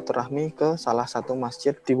bareng-bareng silaturahmi ke salah satu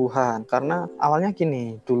masjid di Wuhan. Karena awalnya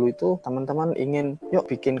gini, dulu itu teman-teman ingin yuk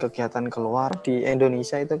bikin kegiatan keluar. Di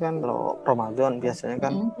Indonesia itu kan kalau Ramadan biasanya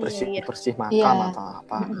kan bersih-bersih makam atau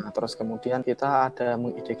apa. Nah, terus kemudian kita ada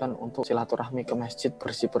mengidekan untuk silaturahmi ke masjid,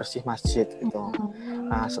 bersih-bersih masjid gitu.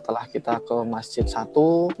 Nah setelah kita ke masjid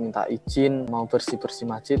satu minta izin mau bersih-bersih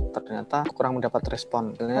masjid, ternyata kurang mendapat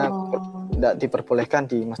respon. Ternyata tidak diperbolehkan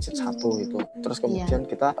di masjid satu gitu. Terus kemudian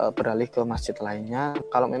kita beralih ke masjid lainnya.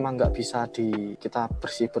 Kalau memang nggak bisa kita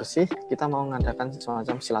bersih-bersih, kita mau mengadakan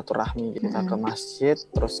semacam silaturahmi. Kita ke masjid,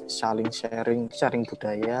 terus saling sharing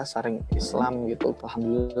budaya, sharing Islam gitu.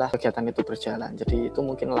 Alhamdulillah kegiatan itu berjalan. Jadi itu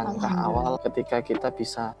mungkin langkah awal ketika kita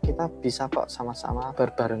bisa kok sama-sama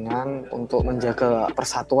berbarengan untuk menjaga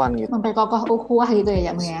persatuan gitu. Memperkokoh ukhuwah gitu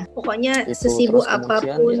ya, ya. Pokoknya sesibuk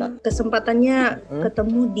apapun kesempatannya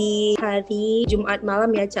ketemu di hari Jumat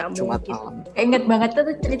malam ya Cak Mu. Jumat malam. Ingat banget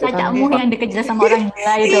tuh cerita Cak Mu yang dikejar sama orang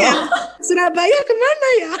gila itu. Surabaya kemana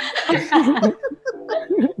ya?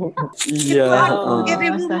 Iya.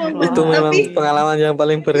 Itu memang pengalaman yang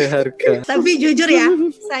paling berharga. Tapi jujur ya,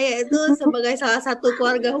 saya itu sebagai salah satu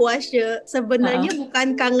keluarga Huasye sebenarnya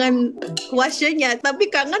bukan kangen Huasye-nya, tapi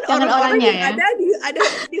kangen orang-orang yang ada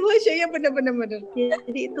di Huasye-nya benar-benar.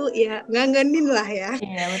 Jadi itu ya ngangenin lah ya.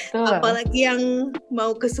 Iya betul. Apalagi yang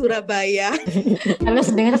mau ke Surabaya.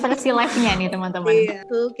 Harus dengar versi live-nya nih teman-teman. Iya,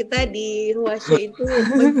 tuh kita di Huasye itu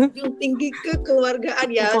menjunjung tinggi kekeluargaan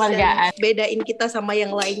ya. Kekeluargaan. bedain kita sama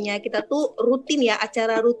yang lainnya. Kita tuh rutin ya,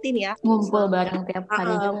 acara rutin ya. Ngumpul bareng tiap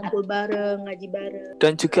hari Jumat. Ngumpul bareng, ngaji bareng.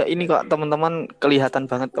 Dan juga ini kok teman-teman, kelihatan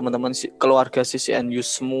banget teman-teman keluarga CCNU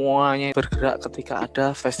semuanya bergerak ketika ada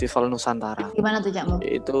Festival Nusantara. Gimana tuh Cakmu?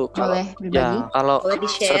 Itu kalau Boleh berbagi? kalau Boleh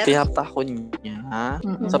di-share. setiap tahunnya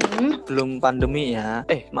sebelum pandemi ya,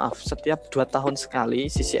 setiap 2 tahun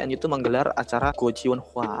sekali CCNU itu menggelar acara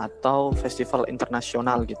Gojiwonhwa atau festival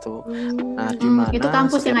internasional gitu. Nah, di mana itu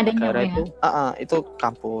kampus yang setiap adanya, negara ya? itu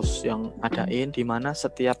kampus yang adain, di mana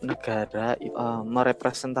setiap negara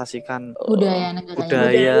merepresentasikan Budaya negaranya.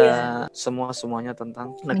 budaya semuanya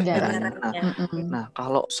tentang negaranya. Negaranya. Nah,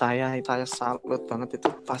 kalau saya salut banget itu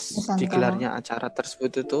pas Nusantara. digelarnya acara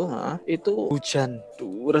tersebut itu hujan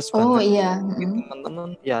deres Oh banget.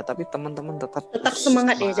 iya. Tapi teman-teman tetap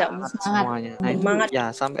semangat ya, Cak. semuanya. Nah, itu Semangat. ya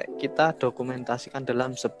sampai kita dokumentasikan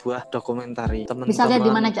dalam sebuah dokumentari. Teman-teman Bisa lihat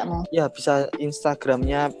di mana Cakmu? Ya, bisa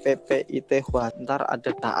Instagramnya PPIT Hwa. Ntar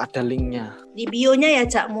ada linknya. Di bio-nya ya,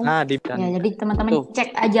 Cakmu. Nah, Ya, jadi teman-teman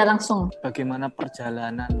cek aja langsung. Bagaimana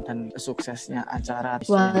perjalanan dan suksesnya acara.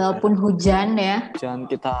 Walaupun hujan ya. Jangan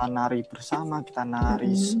kita nari bersama, kita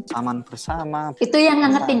nari saman bersama. Itu yang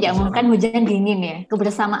ngangetin Cakmu, kan hujan dingin ya.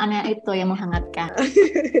 Kebersamaannya itu yang menghangatkan.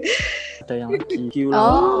 Ada yang lagi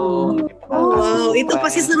Wow, itu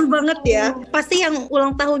pasti seru banget ya. Pasti yang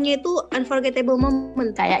ulang tahunnya itu unforgettable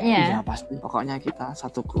moment. Kayaknya. Iya pasti. Pokoknya kita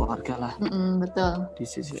satu keluarga lah. Betul. Di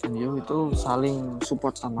CCNU itu saling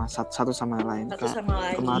support sama satu sama lain. Satu sama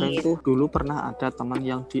lain. Kemarin tuh dulu pernah ada teman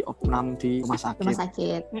yang di opnam di rumah sakit.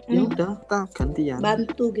 Ya udah, kita gantian.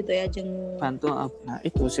 Bantu gitu ya, bantu. Nah,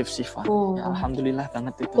 itu shift-shiftan. Ya, alhamdulillah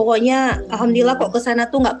banget itu. Pokoknya alhamdulillah kok kesana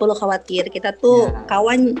tuh nggak perlu khawatir. Kita tuh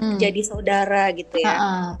kawan jadi saudara gitu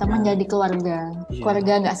ya. Teman jadi keluarga.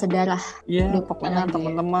 Keluarga nggak sedarah. Iya, pokoknya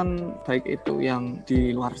teman-teman baik itu yang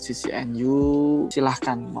di luar CCNU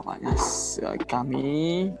silahkan, pokoknya kami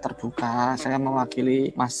terbuka. Saya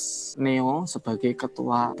mewakili Mas Neo sebagai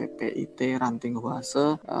ketua PPIT Ranting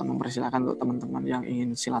Hwase, mempersilahkan untuk teman-teman yang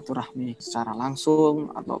ingin silaturahmi secara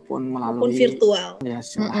langsung ataupun melalui virtual. Ya,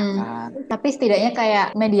 silahkan. Tapi setidaknya kayak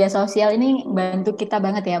media sosial ini bantu kita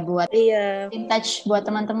banget ya buat in touch buat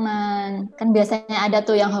teman-teman. Kan biasanya ada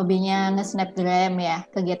tuh yang hobinya nge-snapgram ya,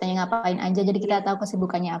 kegiatannya ngapain aja, jadi kita tahu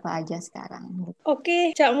kesibukannya apa aja sekarang.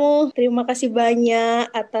 Oke, Cakmu, terima kasih banyak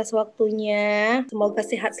atas waktunya. Semoga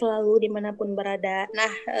sehat selalu dimanapun berada.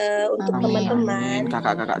 Nah, untuk teman-teman,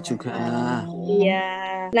 kakak-kakak juga. Iya.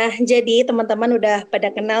 Nah, jadi teman-teman udah pada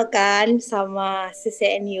kenal kan sama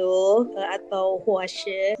CCNU atau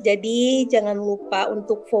Hwashe. Jadi jangan lupa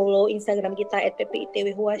untuk follow Instagram kita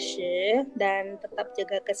 @ppitwhwashe dan tetap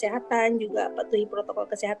jaga kesehatan, juga patuhi protokol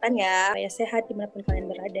kesehatan ya. Supaya sehat dimanapun kalian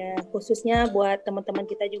berada. Khususnya buat teman-teman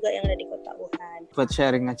kita juga yang ada di kota Wuhan. Buat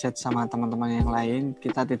sharing ngechat sama teman-teman yang lain,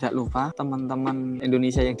 kita tidak lupa teman-teman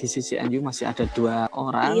Indonesia yang di CCNU masih ada 2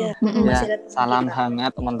 orang. Iya, ya, salam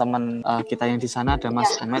hangat teman-teman kita yang di sana, ada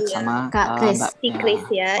Mas Ahmed sama Mbak Chris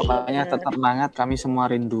ya. Pokoknya tetap banget, kami semua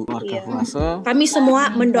rindu keluarga Hwase. Kami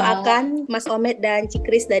semua mendoakan Mas Omet dan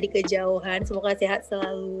Cikris dari kejauhan, semoga sehat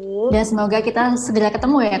selalu. Dan semoga kita segera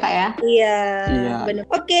ketemu ya Kak ya. Iya. Benar.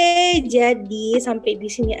 Oke, jadi sampai di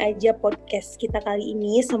sini aja podcast kita kali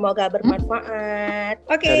ini. Semoga bermanfaat.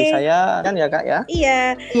 Oke. Dari saya kan ya Kak ya.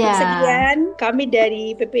 Iya. Sekian kami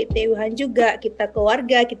dari PPIT Wuhan juga. Kita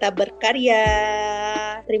keluarga, kita berkarya.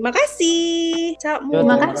 Terima kasih, Cakmu.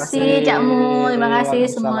 Terima kasih, Cakmu. Terima kasih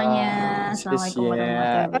semuanya. Assalamualaikum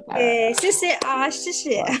warahmatullahi wabarakatuh.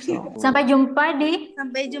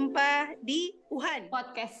 Sampai jumpa di Wuhan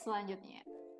podcast selanjutnya.